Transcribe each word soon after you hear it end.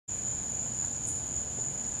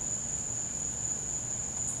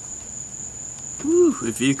Whew,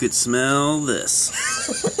 if you could smell this.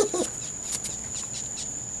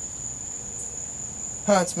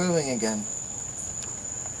 Huh, it's moving again.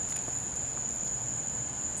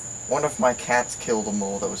 One of my cats killed a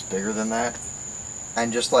mole that was bigger than that,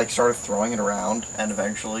 and just like started throwing it around, and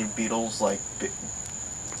eventually Beetles, like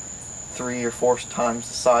 3 or 4 times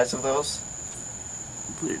the size of those.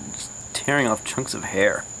 They're just tearing off chunks of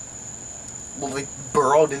hair. Well, they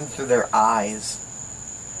burrowed in through their eyes.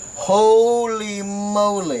 Holy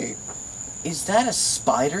moly! Is that a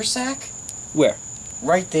spider sack? Where?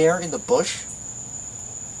 Right there in the bush?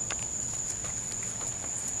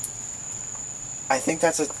 I think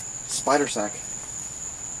that's a spider sack.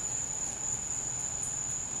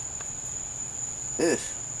 Ugh.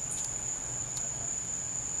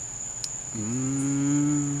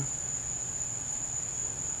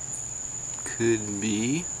 Could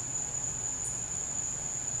be.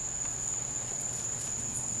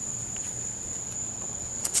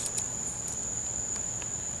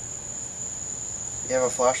 You have a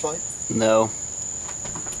flashlight? No.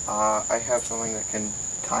 I have something that can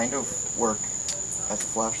kind of work as a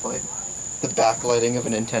flashlight. The backlighting of a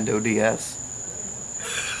Nintendo DS.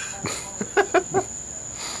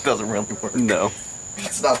 Doesn't really work. No.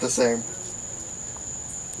 It's not the same.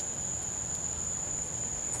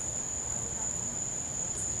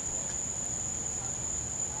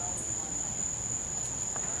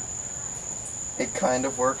 It kind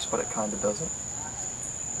of works, but it kind of doesn't.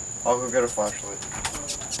 I'll go get a flashlight.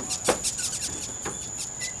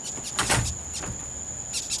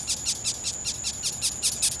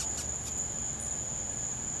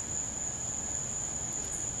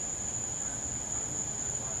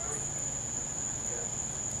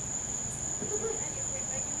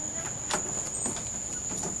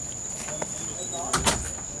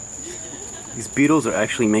 These beetles are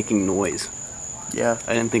actually making noise. Yeah.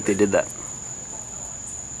 I didn't think they did that.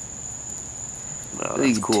 Oh,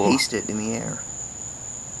 that's You cool. taste it in the air.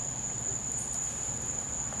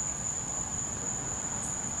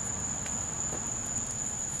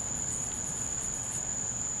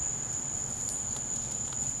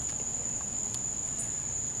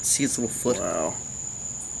 See its little foot. Wow.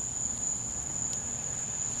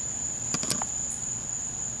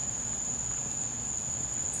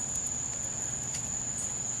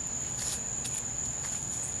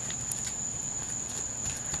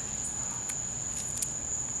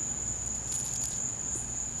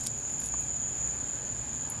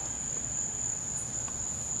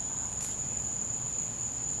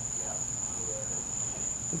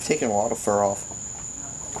 We've taken a lot of fur off.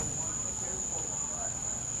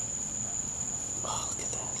 Oh, look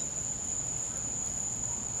at that.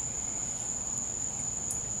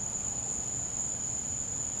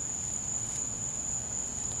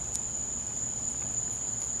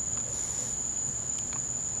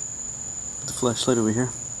 Put the flashlight over here.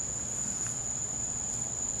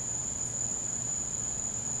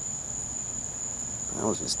 I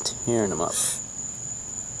was just tearing them up.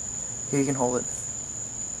 Here, you can hold it.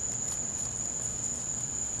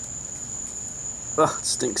 Oh, it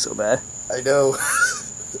stinks so bad. I know.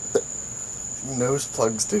 Nose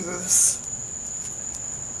plugs do this.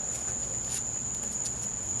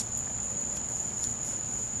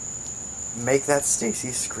 Make that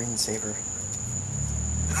Stacy's screensaver.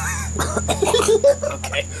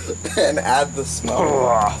 Okay. And add the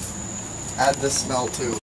smell. Add the smell too.